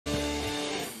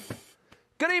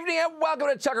Good evening and welcome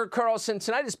to Tucker Carlson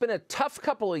Tonight. It's been a tough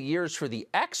couple of years for the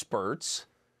experts.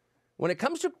 When it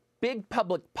comes to big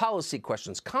public policy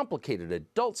questions, complicated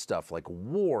adult stuff like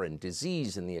war and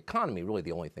disease and the economy, really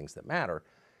the only things that matter,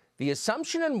 the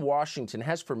assumption in Washington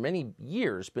has for many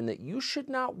years been that you should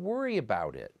not worry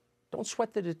about it. Don't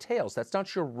sweat the details. That's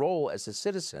not your role as a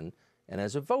citizen and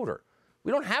as a voter.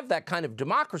 We don't have that kind of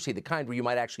democracy, the kind where you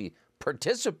might actually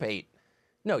participate.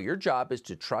 No, your job is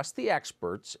to trust the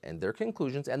experts and their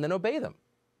conclusions and then obey them.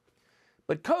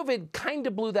 But COVID kind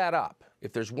of blew that up.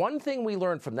 If there's one thing we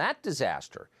learned from that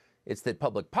disaster, it's that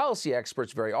public policy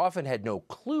experts very often had no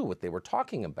clue what they were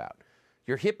talking about.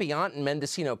 Your hippie aunt in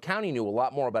Mendocino County knew a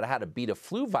lot more about how to beat a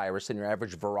flu virus than your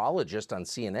average virologist on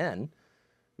CNN.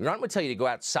 Your aunt would tell you to go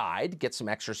outside, get some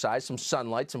exercise, some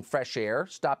sunlight, some fresh air,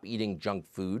 stop eating junk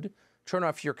food, turn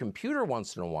off your computer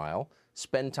once in a while,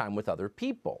 spend time with other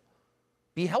people.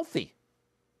 Be healthy.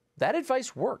 That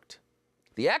advice worked.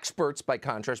 The experts, by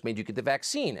contrast, made you get the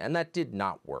vaccine, and that did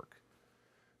not work.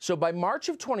 So by March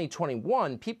of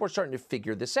 2021, people are starting to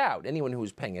figure this out. Anyone who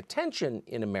was paying attention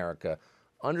in America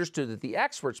understood that the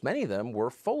experts, many of them, were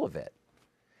full of it.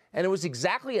 And it was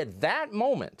exactly at that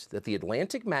moment that the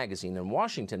Atlantic magazine in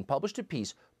Washington published a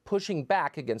piece pushing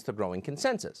back against the growing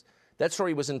consensus. That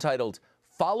story was entitled,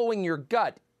 "Following Your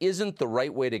Gut Isn't the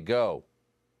Right Way to Go."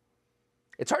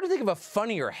 It's hard to think of a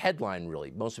funnier headline,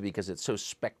 really, mostly because it's so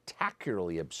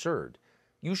spectacularly absurd.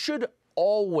 You should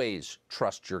always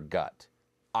trust your gut,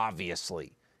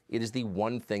 obviously. It is the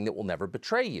one thing that will never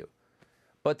betray you.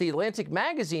 But the Atlantic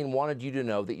magazine wanted you to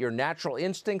know that your natural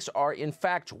instincts are, in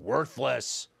fact,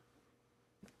 worthless.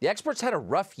 The experts had a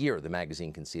rough year, the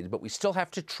magazine conceded, but we still have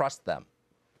to trust them.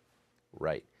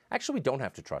 Right. Actually, we don't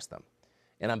have to trust them.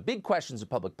 And on big questions of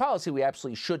public policy, we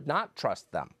absolutely should not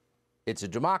trust them. It's a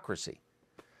democracy.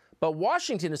 But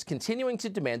Washington is continuing to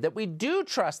demand that we do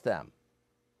trust them.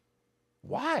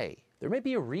 Why? There may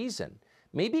be a reason.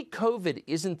 Maybe COVID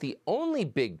isn't the only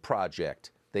big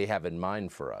project they have in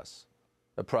mind for us,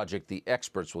 a project the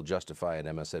experts will justify on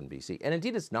MSNBC. And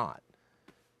indeed, it's not.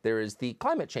 There is the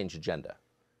climate change agenda.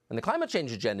 And the climate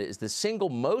change agenda is the single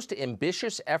most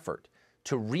ambitious effort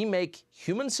to remake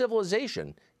human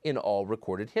civilization in all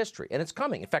recorded history. And it's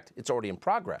coming. In fact, it's already in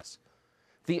progress.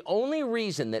 The only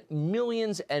reason that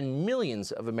millions and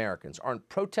millions of Americans aren't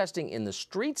protesting in the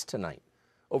streets tonight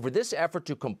over this effort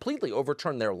to completely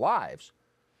overturn their lives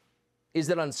is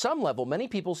that on some level, many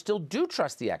people still do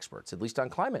trust the experts, at least on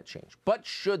climate change. But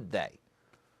should they?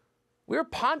 We were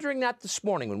pondering that this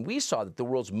morning when we saw that the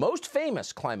world's most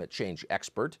famous climate change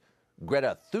expert,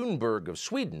 Greta Thunberg of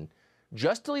Sweden,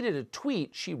 just deleted a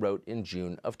tweet she wrote in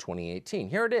June of 2018.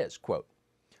 Here it is, quote,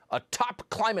 "A top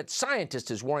climate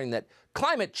scientist is warning that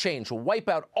climate change will wipe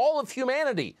out all of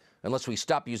humanity unless we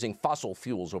stop using fossil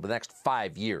fuels over the next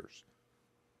 5 years.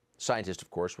 The scientist, of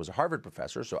course, was a Harvard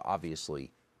professor, so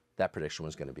obviously that prediction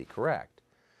was going to be correct.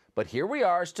 But here we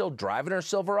are, still driving our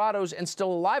Silverados and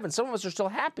still alive, and some of us are still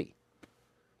happy.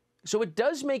 So it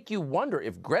does make you wonder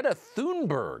if Greta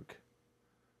Thunberg,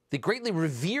 the greatly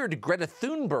revered Greta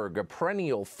Thunberg, a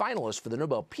perennial finalist for the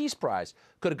Nobel Peace Prize,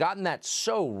 could have gotten that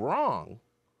so wrong.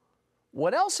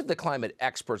 What else have the climate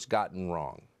experts gotten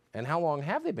wrong? And how long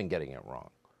have they been getting it wrong?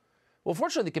 Well,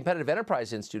 fortunately, the Competitive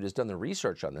Enterprise Institute has done the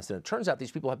research on this, and it turns out these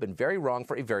people have been very wrong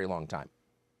for a very long time.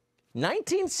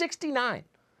 1969,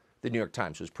 the New York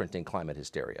Times was printing climate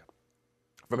hysteria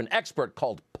from an expert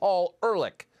called Paul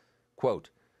Ehrlich.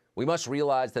 Quote, "We must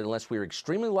realize that unless we are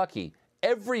extremely lucky,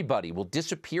 everybody will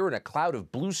disappear in a cloud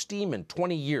of blue steam in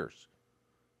 20 years.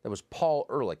 That was Paul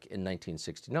Ehrlich in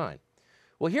 1969.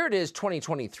 Well, here it is,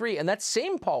 2023, and that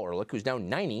same Paul Ehrlich, who's now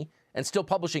 90 and still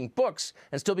publishing books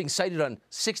and still being cited on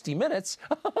 60 Minutes,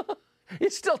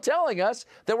 is still telling us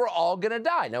that we're all going to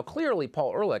die. Now, clearly,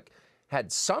 Paul Ehrlich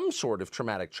had some sort of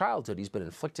traumatic childhood he's been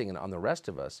inflicting on the rest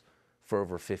of us for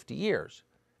over 50 years.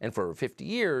 And for over 50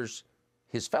 years,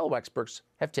 his fellow experts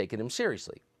have taken him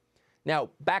seriously.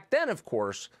 Now, back then, of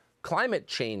course, climate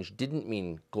change didn't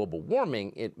mean global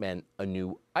warming. It meant a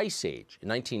new ice age. In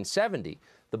 1970,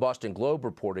 the Boston Globe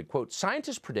reported, quote,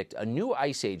 "Scientists predict a new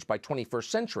ice age by 21st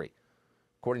century.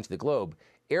 According to the Globe,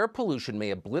 air pollution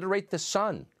may obliterate the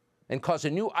sun and cause a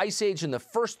new ice age in the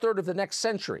first third of the next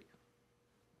century."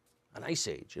 An ice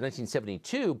age. In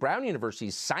 1972, Brown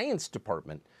University's science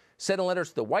department sent a letter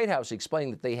to the White House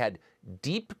explaining that they had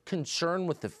deep concern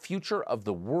with the future of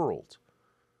the world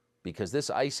because this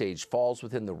ice age falls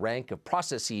within the rank of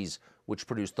processes which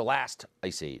produced the last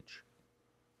ice age.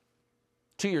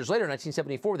 2 years later, in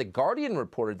 1974, The Guardian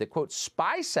reported that, quote,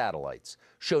 "Spy satellites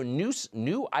show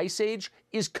new ice age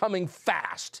is coming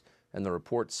fast." And the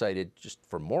report cited, just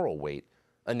for moral weight,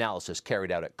 analysis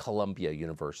carried out at Columbia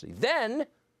University. Then,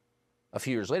 a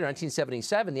few years later,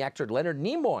 1977, the actor Leonard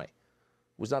Nimoy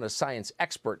was not a science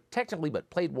expert technically, but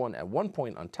played one at one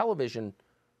point on television,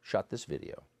 shot this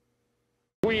video.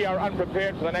 We are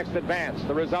unprepared for the next advance.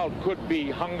 The result could be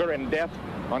hunger and death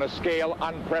on a scale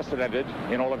unprecedented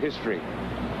in all of history.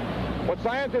 What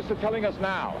scientists are telling us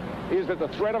now is that the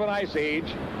threat of an ice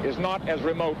age is not as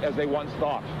remote as they once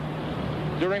thought.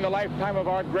 During the lifetime of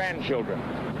our grandchildren,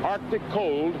 Arctic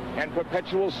cold and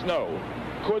perpetual snow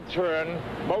could turn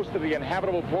most of the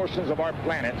inhabitable portions of our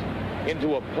planet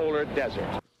into a polar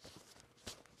desert.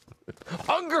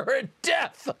 Hunger and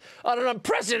death on an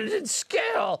unprecedented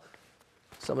scale.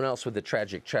 Someone else with the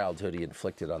tragic childhood he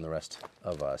inflicted on the rest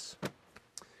of us.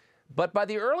 But by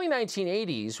the early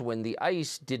 1980s, when the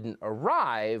ice didn't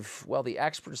arrive, well, the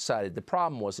experts decided the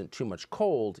problem wasn't too much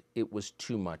cold, it was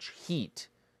too much heat.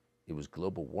 It was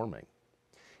global warming.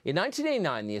 In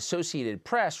 1989, the Associated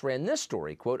Press ran this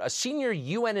story, quote, a senior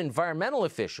UN environmental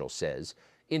official says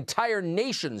entire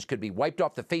nations could be wiped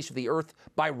off the face of the earth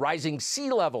by rising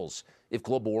sea levels if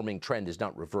global warming trend is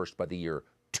not reversed by the year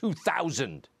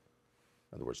 2000.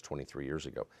 In other words, 23 years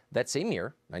ago. That same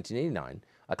year, 1989,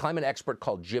 a climate expert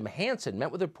called Jim Hansen met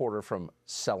with a reporter from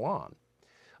Ceylon.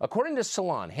 According to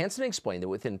Ceylon, Hansen explained that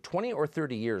within 20 or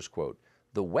 30 years, quote,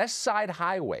 the West Side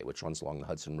Highway, which runs along the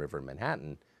Hudson River in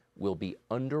Manhattan, will be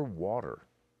underwater.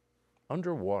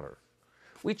 Underwater.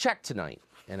 We checked tonight,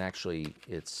 and actually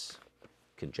it's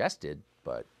congested,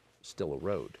 but still a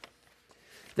road.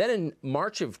 Then in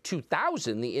March of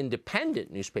 2000, the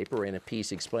Independent newspaper ran a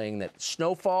piece explaining that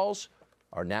snowfalls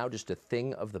are now just a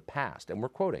thing of the past. And we're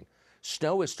quoting,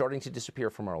 snow is starting to disappear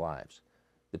from our lives.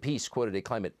 The piece quoted a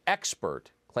climate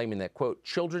expert claiming that, quote,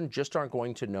 children just aren't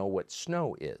going to know what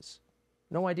snow is.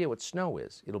 No idea what snow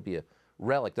is. It'll be a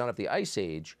relic not of the ice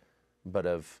age, but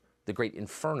of the great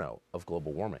inferno of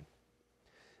global warming.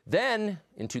 Then,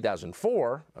 in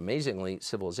 2004, amazingly,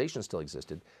 civilization still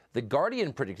existed, The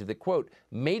Guardian predicted that, quote,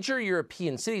 major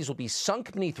European cities will be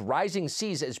sunk beneath rising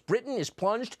seas as Britain is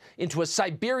plunged into a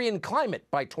Siberian climate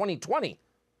by 2020,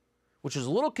 which is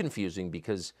a little confusing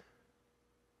because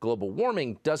global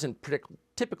warming doesn't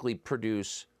typically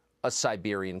produce a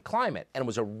Siberian climate. And it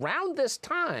was around this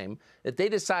time that they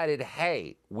decided,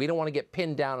 hey, we don't want to get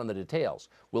pinned down on the details.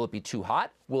 Will it be too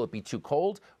hot? Will it be too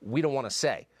cold? We don't want to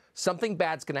say. Something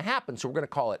bad's going to happen, so we're going to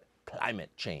call it climate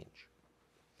change.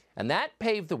 And that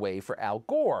paved the way for Al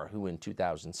Gore, who in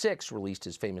 2006 released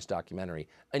his famous documentary,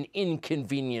 An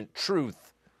Inconvenient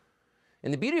Truth.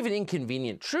 And the beauty of An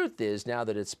Inconvenient Truth is now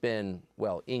that it's been,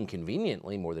 well,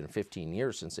 inconveniently more than 15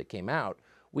 years since it came out,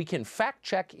 we can fact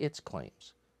check its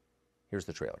claims. Here's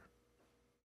the trailer.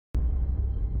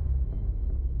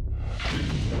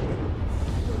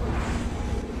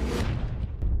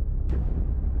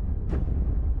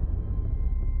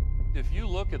 If you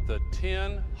look at the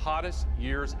 10 hottest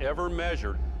years ever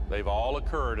measured, they've all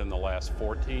occurred in the last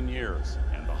 14 years.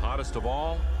 And the hottest of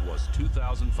all was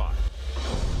 2005.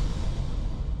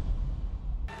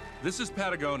 This is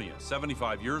Patagonia,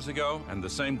 75 years ago, and the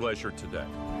same glacier today.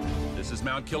 This is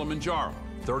Mount Kilimanjaro,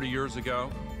 30 years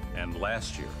ago, and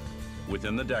last year.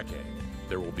 Within the decade,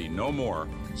 there will be no more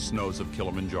snows of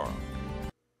Kilimanjaro.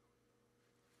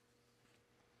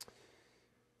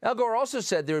 Al Gore also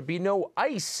said there would be no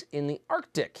ice in the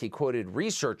Arctic. He quoted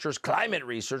researchers, climate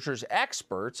researchers,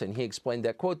 experts, and he explained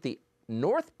that, quote, the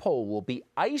North Pole will be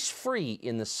ice-free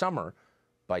in the summer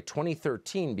by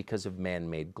 2013 because of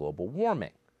man-made global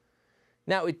warming.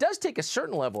 Now, it does take a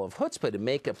certain level of chutzpah to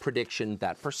make a prediction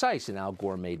that precise, and Al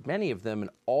Gore made many of them, and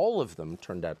all of them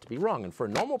turned out to be wrong. And for a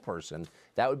normal person,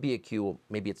 that would be a cue,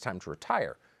 maybe it's time to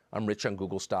retire. I'm rich on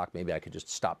Google stock, maybe I could just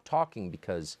stop talking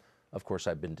because, of course,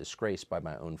 I've been disgraced by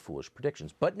my own foolish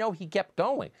predictions. But no, he kept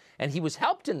going, and he was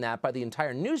helped in that by the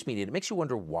entire news media. It makes you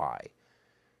wonder why.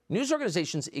 News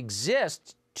organizations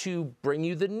exist to bring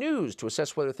you the news, to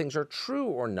assess whether things are true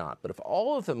or not. But if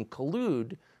all of them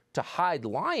collude to hide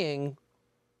lying,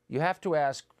 you have to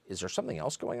ask, is there something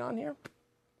else going on here?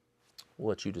 We'll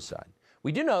let you decide.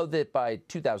 We do know that by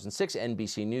 2006,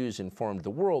 NBC News informed the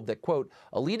world that, quote,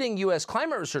 a leading U.S.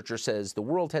 climate researcher says the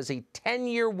world has a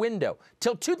 10-year window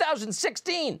till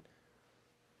 2016,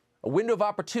 a window of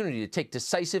opportunity to take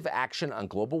decisive action on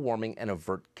global warming and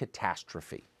avert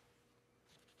catastrophe.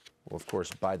 Well, of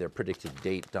course, by their predicted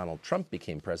date, Donald Trump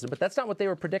became president, but that's not what they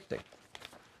were predicting.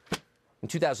 In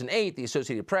 2008, the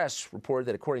Associated Press reported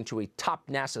that according to a top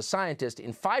NASA scientist,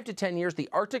 in 5 to 10 years, the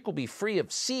Arctic will be free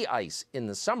of sea ice in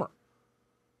the summer.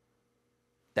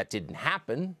 That didn't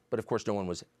happen, but of course no one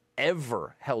was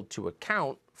ever held to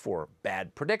account for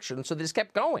bad predictions, so they just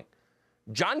kept going.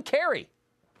 John Kerry,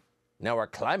 now our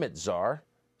climate czar,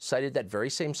 cited that very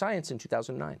same science in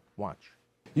 2009. Watch.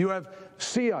 You have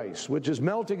sea ice, which is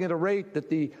melting at a rate that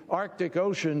the Arctic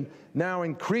Ocean now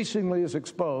increasingly is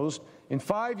exposed. In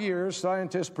 5 years,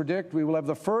 scientists predict we will have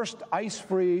the first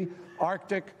ice-free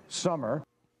Arctic summer.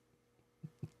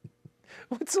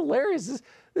 What's hilarious is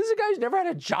this is a guy who's never had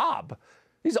a job.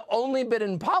 He's only been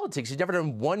in politics. He's never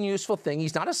done one useful thing.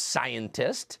 He's not a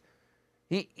scientist.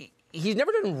 He's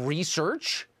never done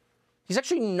research. He's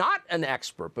actually not an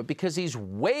expert, but because he's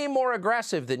way more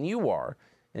aggressive than you are,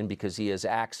 and because he has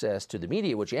access to the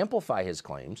media, which amplify his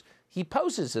claims, he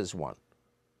poses as one.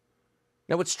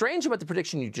 Now, what's strange about the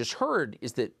prediction you just heard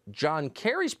is that John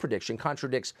Kerry's prediction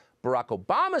contradicts Barack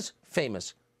Obama's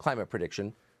famous climate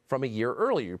prediction from a year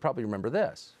earlier. You probably remember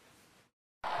this.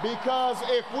 Because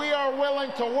if we are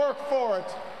willing to work for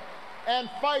it and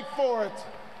fight for it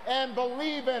and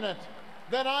believe in it,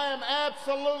 then I am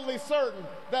absolutely certain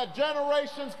that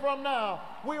generations from now,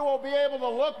 we will be able to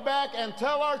look back and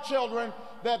tell our children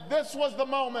that this was the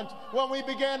moment when we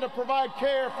began to provide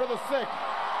care for the sick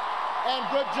and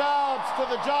good jobs to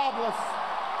the jobless.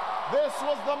 This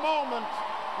was the moment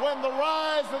when the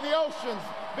rise of the oceans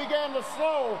began to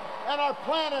slow and our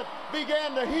planet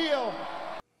began to heal.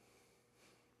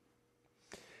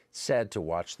 Sad to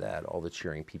watch that, all the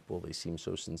cheering people, they seem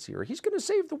so sincere. He's going to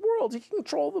save the world. He can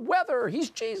control the weather. He's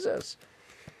Jesus.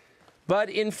 But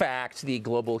in fact, the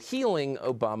global healing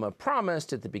Obama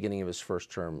promised at the beginning of his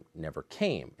first term never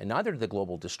came, and neither did the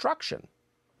global destruction.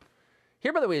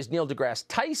 Here, by the way, is Neil deGrasse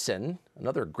Tyson,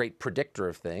 another great predictor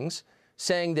of things,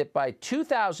 saying that by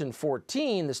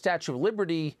 2014, the Statue of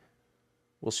Liberty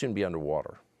will soon be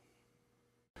underwater.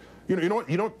 You know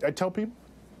what I tell people?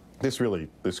 This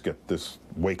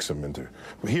wakes them into.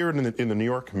 Here in the New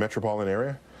York metropolitan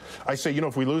area, I say,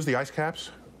 if we lose the ice caps,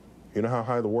 you know how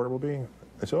high the water will be?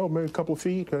 I say, maybe a couple of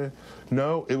feet.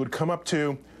 No, it would come up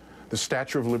to the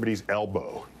Statue of Liberty's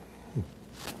elbow,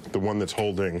 the one that's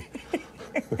holding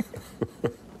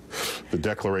the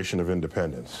Declaration of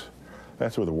Independence.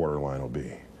 That's where the water line will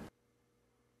be.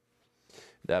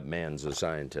 That man's a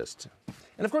scientist.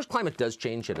 And of course, climate does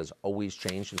change. It has always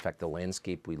changed. In fact, the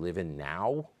landscape we live in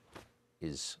now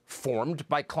is formed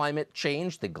by climate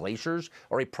change. The glaciers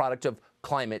are a product of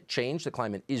climate change. The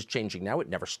climate is changing now. It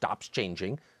never stops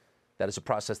changing. That is a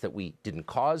process that we didn't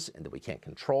cause and that we can't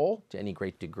control to any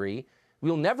great degree.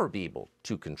 We'll never be able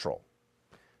to control.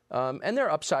 And there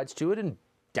are upsides to it and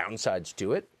downsides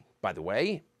to it. By the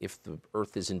way, if the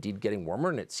Earth is indeed getting warmer,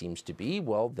 and it seems to be,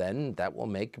 well, then that will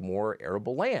make more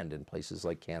arable land in places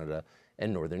like Canada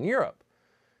and Northern Europe.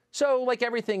 So, like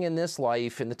everything in this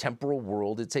life, in the temporal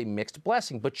world, it's a mixed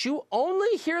blessing. But you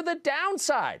only hear the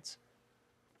downsides,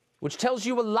 which tells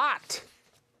you a lot.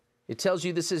 It tells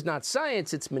you this is not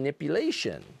science, it's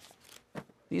manipulation.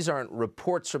 These aren't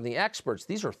reports from the experts.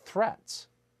 These are threats.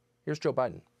 Here's Joe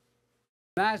Biden.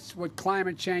 That's what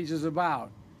climate change is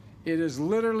about. It is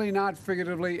literally, not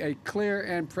figuratively, a clear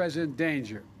and present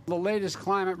danger. The latest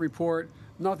climate report,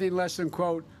 nothing less than,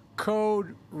 quote,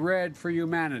 code red for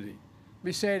humanity. Let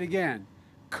me say it again.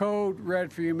 Code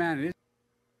red for humanity.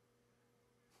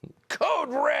 Code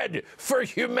red for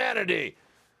humanity.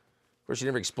 Of course, he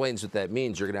never explains what that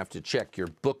means. You're going to have to check your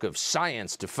book of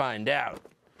science to find out.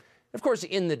 Of course,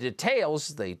 in the details,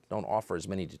 they don't offer as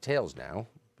many details now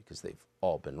because they've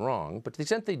all been wrong. But to the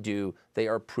extent they do, they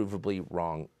are provably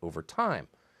wrong over time.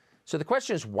 So the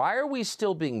question is, why are we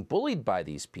still being bullied by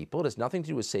these people? It has nothing to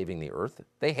do with saving the Earth.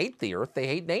 They hate the Earth. They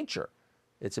hate nature.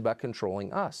 It's about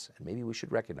controlling us, and maybe we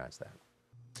should recognize that.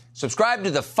 Subscribe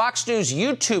to the Fox News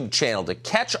YouTube channel to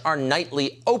catch our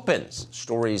nightly opens,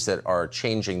 stories that are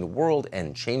changing the world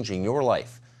and changing your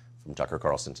life. From Tucker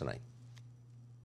Carlson Tonight.